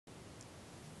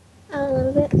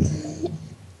little bit.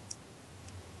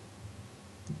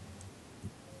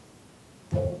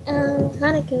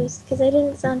 Hanako's, because I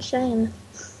didn't sound shy enough.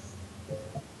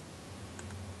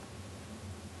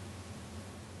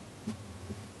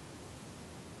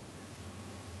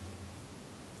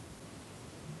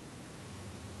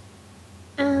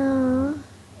 Oh,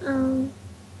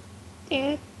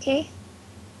 okay.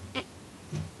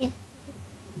 Yeah.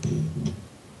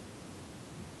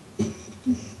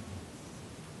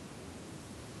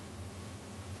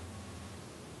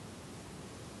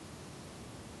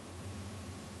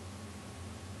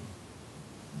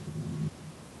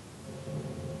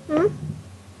 Hmm?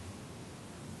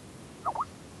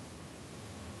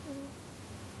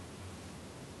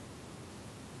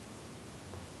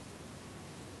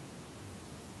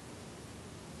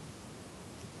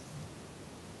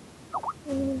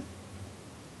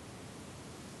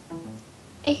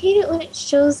 I hate it when it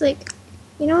shows, like,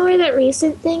 you know where that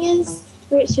recent thing is?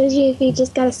 Where it shows you if you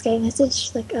just got a Skype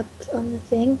message, like, up on the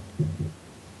thing?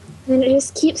 And it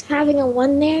just keeps having a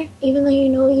 1 there, even though you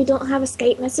know you don't have a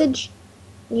Skype message.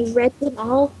 And you've read them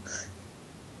all.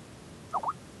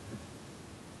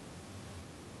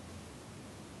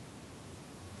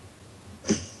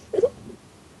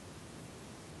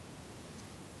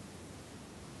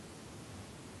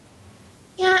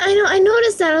 Yeah, I know. I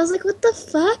noticed that. I was like, "What the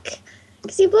fuck?"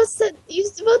 Because you both did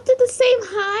the same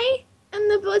hi,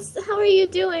 and the both, "How are you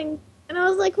doing?" And I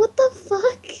was like, "What the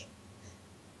fuck?"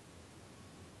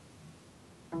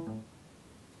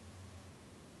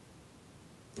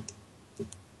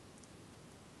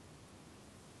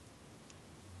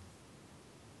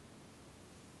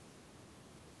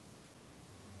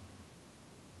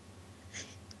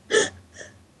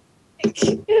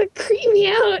 It creeped me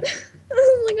out. I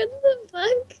was like, "What the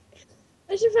fuck?"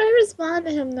 I should probably respond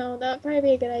to him though. That would probably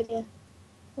be a good idea.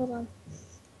 Hold on.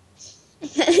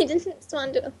 I didn't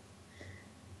respond to him.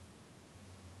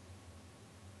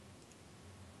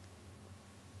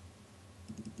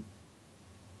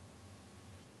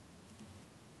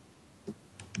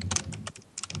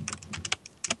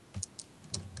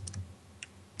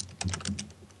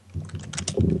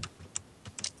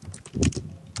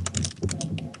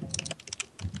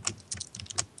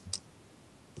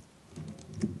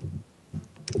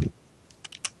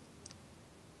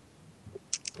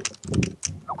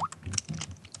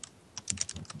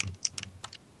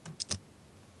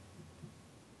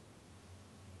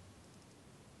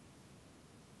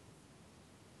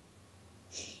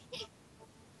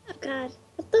 Oh god.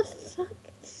 What the fuck?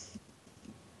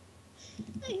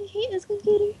 I hate this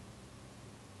computer.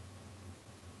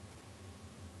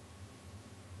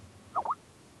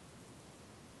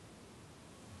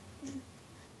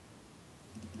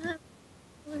 Ah,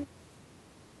 Lord.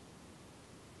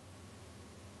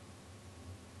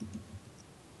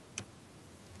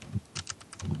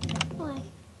 Why?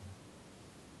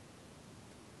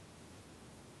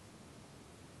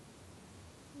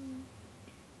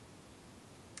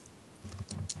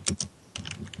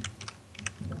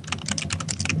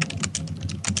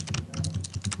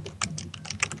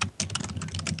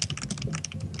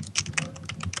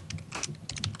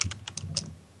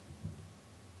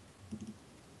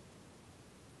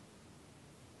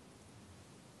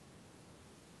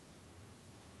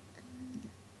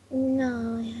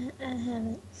 No, I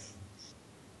haven't.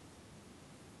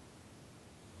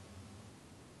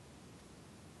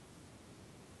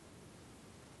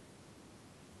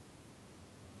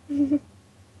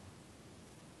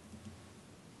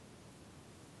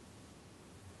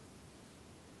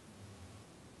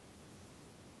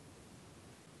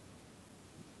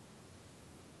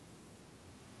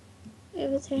 It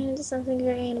would turn into something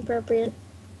very inappropriate.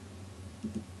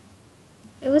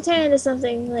 It would turn into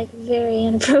something, like, very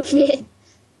inappropriate.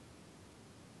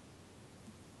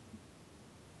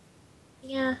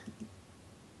 Yeah.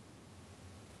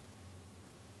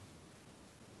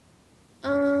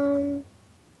 Um,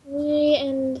 me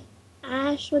and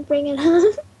Ash would bring it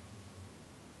up.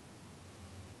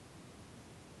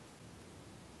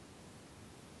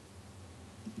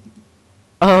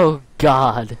 Oh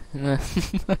God.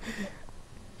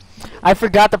 I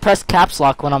forgot to press caps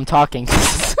lock when I'm talking.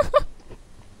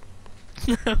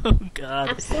 Oh God.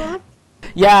 Caps lock?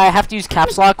 Yeah, I have to use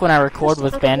caps lock when I record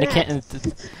with Look at Bandicam.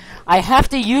 that. I have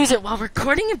to use it while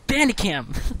recording in Bandicam.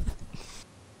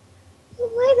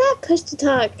 Why that push to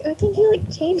talk? Or can you,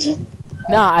 like, change it?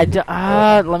 No,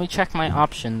 let me check my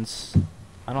options.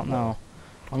 I don't know.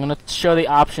 I'm gonna show the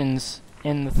options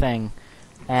in the thing.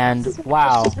 And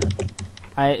wow.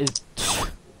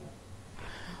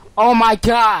 Oh my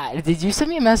God! Did you send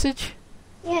me a message?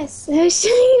 Yes, I was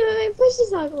showing you what my push to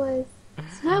talk was.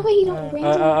 So that way you don't randomly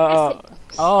press it.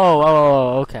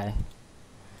 Okay.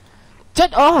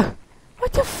 Oh,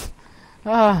 what the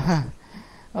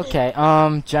okay,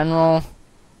 general,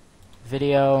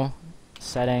 video,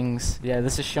 settings. Yeah,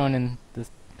 this is shown in the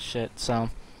shit, so.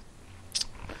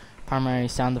 Primary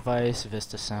sound device,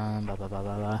 Vista sound, blah blah blah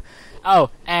blah blah. Oh,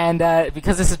 and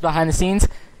because this is behind the scenes,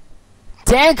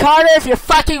 Dan Carter, if you're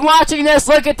fucking watching this,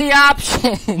 look at the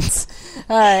options.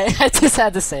 Alright, I just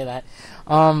had to say that.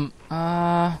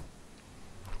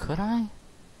 Could I?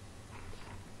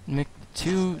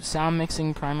 Two sound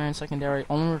mixing, primary and secondary.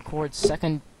 Only record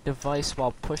second device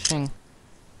while pushing.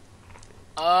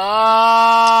 Oh,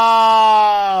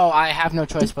 I have no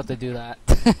choice but to do that.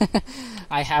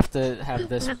 I have to have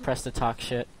this press to talk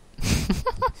shit.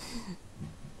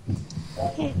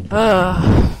 Okay.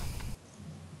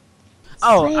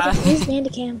 Oh, use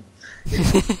Bandicam.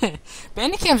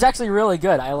 Bandicam's actually really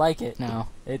good. I like it now.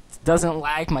 It doesn't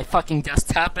lag my fucking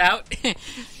desktop out.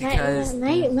 Because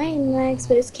mine lags,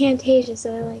 but it's Camtasia,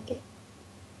 so I like it.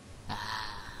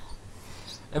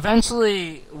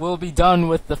 Eventually, we'll be done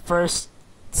with the first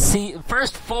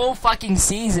full fucking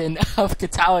season of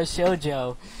Katawa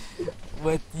Shoujo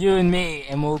with you and me,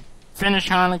 and we'll finish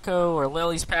Hanako or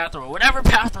Lily's Path or whatever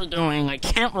path we're doing. I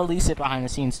can't release it behind the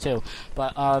scenes too,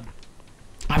 but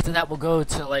after that we'll go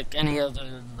to like any of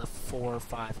the 4 or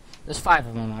 5. There's 5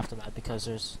 of them after that because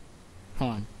there's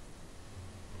hold on.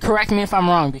 Correct me if I'm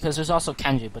wrong, because there's also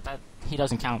Kenji, but that he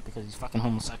doesn't count because he's fucking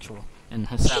homosexual and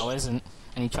Hisao isn't,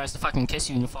 and he tries to fucking kiss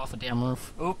you and you fall off a damn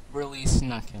roof. Oop, release,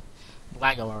 not kidding.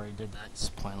 Lago already did that.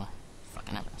 Spoiler.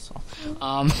 Fucking asshole.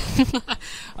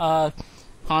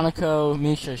 Hanako,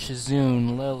 Misha,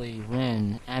 Shizune, Lily,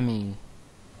 Rin, Emmy.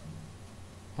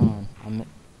 Hold on.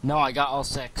 No, I got all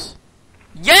 6.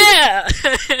 Yeah!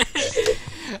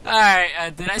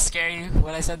 Alright, did I scare you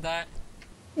when I said that?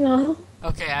 No.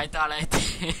 Okay, I thought I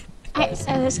did. I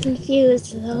was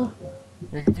confused, though.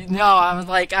 No, I was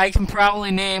like, I can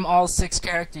probably name all 6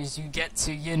 characters. You get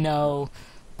to, you know...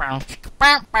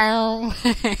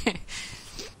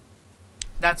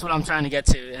 That's what I'm trying to get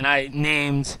to, and I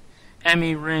named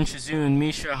Emmy, Rin, Shizune,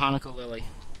 Misha, Hanako, Lily.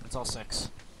 That's all 6.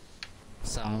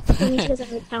 So. Misha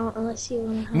doesn't count unless you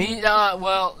want to.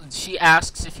 Well, she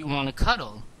asks if you want to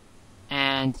cuddle,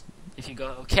 and if you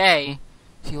go okay,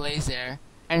 she lays there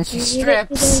and she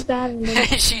strips.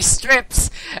 She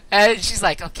strips, and she's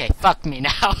like, "Okay, fuck me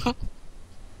now."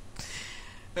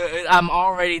 I'm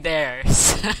already there.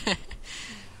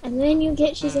 And then you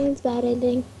get Shizune's bad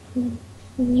ending.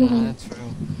 That's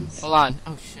true. Hold on.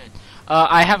 Oh shit.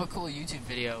 I have a cool YouTube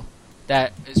video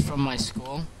that is from my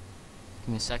school. Give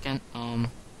me a second.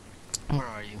 Where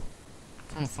are you?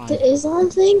 I'm trying to find the Islam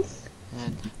thing?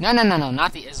 No,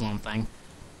 not the Islam thing.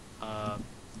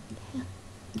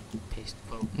 Paste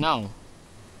quote. No.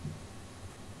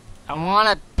 I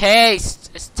wanna paste.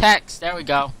 It's text. There we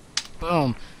go.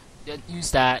 Boom.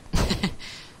 Use that.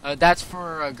 That's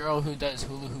for a girl who does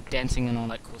hula hoop dancing and all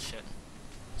that cool shit.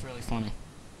 It's really funny.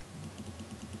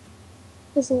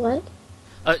 Is what?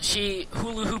 She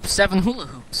hula hoops 7 hula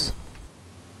hoops.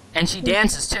 And she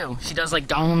dances too. She does like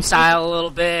Gangnam Style a little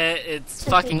bit. It's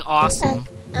fucking awesome.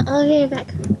 I'll be right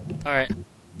back. Alright.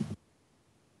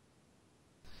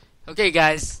 Okay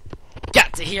guys.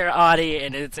 Got to hear auti,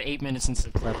 and it's 8 minutes into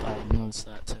the clip. I noticed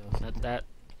that too. That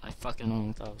I fucking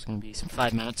only thought it was gonna be some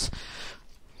 5 minutes.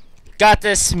 Got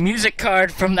this music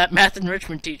card from that math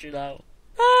enrichment teacher though.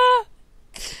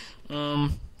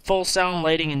 Full sound,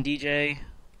 lighting, and DJ.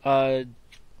 I'll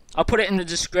put it in the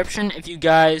description if you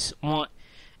guys want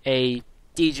a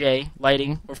DJ,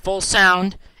 lighting, or full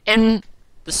sound in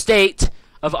the state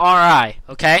of RI,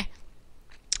 okay?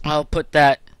 I'll put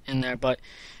that in there, but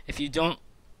if you don't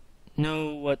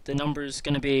know what the number is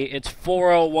going to be, it's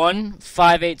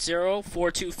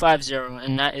 401-580-4250,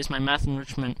 and that is my math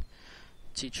enrichment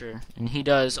teacher, and he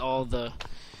does all the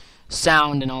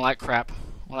sound and all that crap,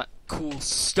 all that cool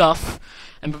stuff.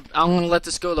 And I'm going to let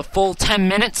this go the full 10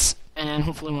 minutes, and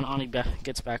hopefully when Ani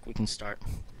gets back we can start.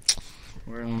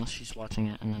 Or unless she's watching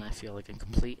it and then I feel like a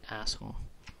complete asshole.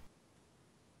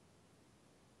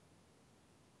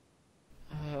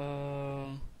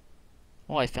 Oh,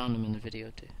 I found him in the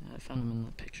video too. I found him in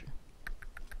the picture.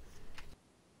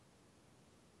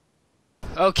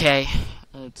 Okay,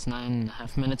 it's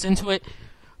 9.5 minutes into it.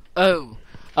 Oh,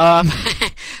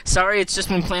 sorry, it's just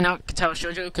been playing out Katawa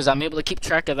Shoujo because I'm able to keep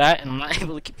track of that, and I'm not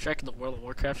able to keep track of the World of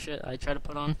Warcraft shit I try to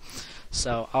put on.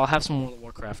 So I'll have some World of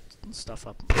Warcraft stuff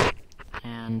up,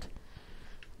 and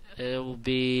it will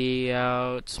be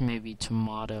out maybe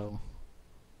tomorrow.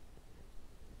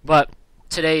 But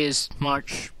today is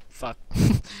March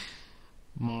 2nd,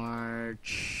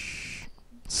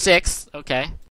 6. Okay.